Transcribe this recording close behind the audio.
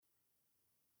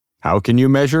How can you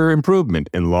measure improvement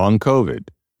in long COVID?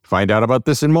 Find out about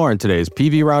this and more in today's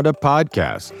PV Roundup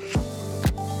podcast.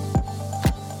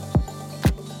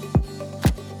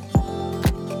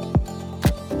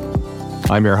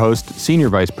 I'm your host, Senior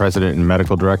Vice President and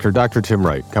Medical Director, Dr. Tim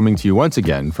Wright, coming to you once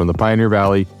again from the Pioneer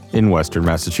Valley in Western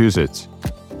Massachusetts.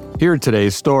 Here are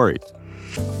today's stories.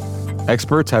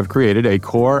 Experts have created a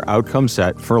core outcome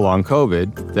set for long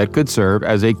COVID that could serve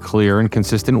as a clear and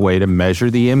consistent way to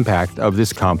measure the impact of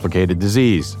this complicated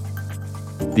disease.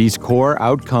 These core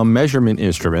outcome measurement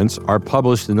instruments are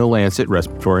published in the Lancet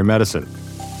Respiratory Medicine.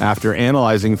 After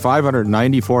analyzing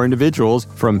 594 individuals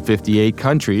from 58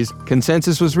 countries,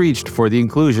 consensus was reached for the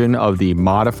inclusion of the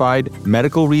Modified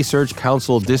Medical Research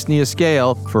Council Dyspnea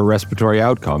Scale for respiratory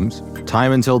outcomes,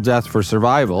 time until death for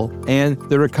survival, and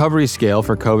the Recovery Scale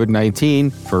for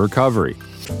COVID-19 for recovery.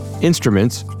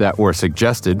 Instruments that were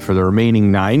suggested for the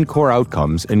remaining 9 core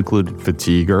outcomes included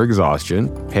fatigue or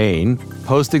exhaustion, pain,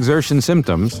 post-exertion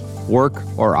symptoms, work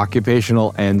or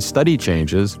occupational and study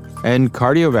changes, and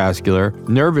cardiovascular,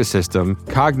 nervous system,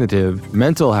 cognitive,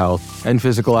 mental health, and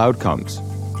physical outcomes.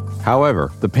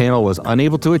 However, the panel was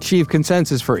unable to achieve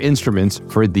consensus for instruments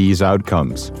for these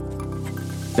outcomes.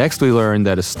 Next, we learned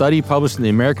that a study published in the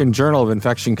American Journal of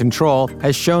Infection Control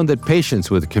has shown that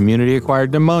patients with community-acquired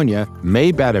pneumonia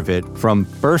may benefit from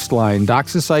first-line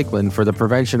doxycycline for the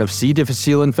prevention of C.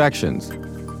 difficile infections.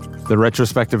 The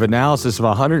retrospective analysis of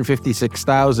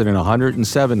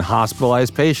 156,107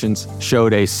 hospitalized patients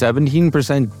showed a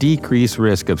 17% decreased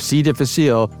risk of C.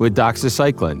 difficile with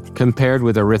doxycycline compared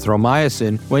with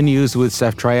erythromycin when used with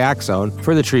ceftriaxone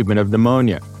for the treatment of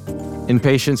pneumonia. In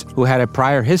patients who had a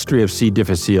prior history of C.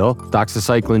 difficile,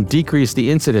 doxycycline decreased the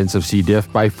incidence of C.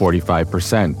 diff by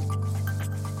 45%.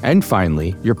 And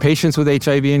finally, your patients with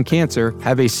HIV and cancer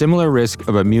have a similar risk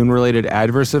of immune-related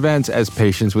adverse events as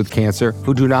patients with cancer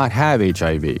who do not have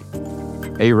HIV.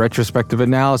 A retrospective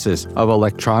analysis of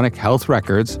electronic health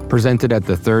records presented at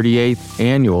the 38th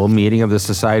annual meeting of the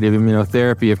Society of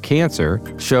Immunotherapy of Cancer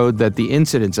showed that the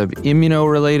incidence of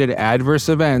immuno-related adverse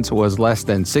events was less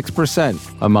than 6%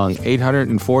 among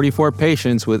 844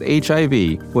 patients with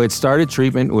HIV who had started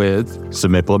treatment with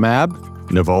cemiplimab,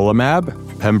 nivolumab,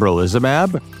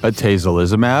 pembrolizumab,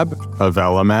 atezolizumab,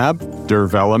 avelumab,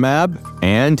 durvalumab,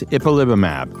 and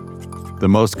ipilimumab. The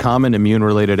most common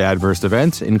immune-related adverse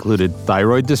events included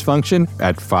thyroid dysfunction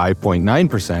at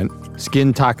 5.9%,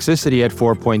 skin toxicity at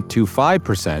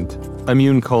 4.25%,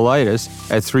 immune colitis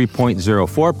at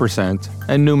 3.04%,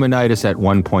 and pneumonitis at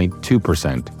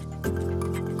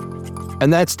 1.2%.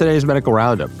 And that's today's Medical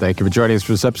Roundup. Thank you for joining us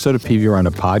for this episode of PV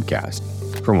Roundup Podcast.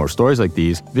 For more stories like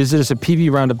these, visit us at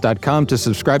pvroundup.com to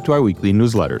subscribe to our weekly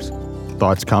newsletters.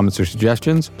 Thoughts, comments, or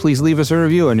suggestions? Please leave us a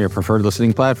review on your preferred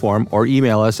listening platform or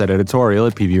email us at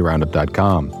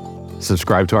editorial@pvroundup.com.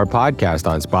 Subscribe to our podcast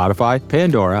on Spotify,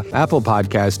 Pandora, Apple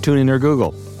Podcasts, TuneIn, or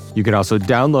Google. You can also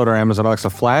download our Amazon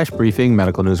Alexa Flash Briefing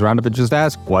Medical News Roundup and just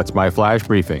ask, "What's my Flash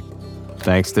Briefing?"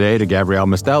 Thanks today to Gabrielle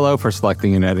Mostello for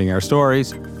selecting and editing our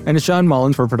stories, and to Sean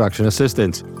Mullins for production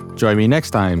assistance. Join me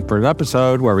next time for an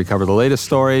episode where we cover the latest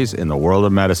stories in the world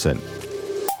of medicine.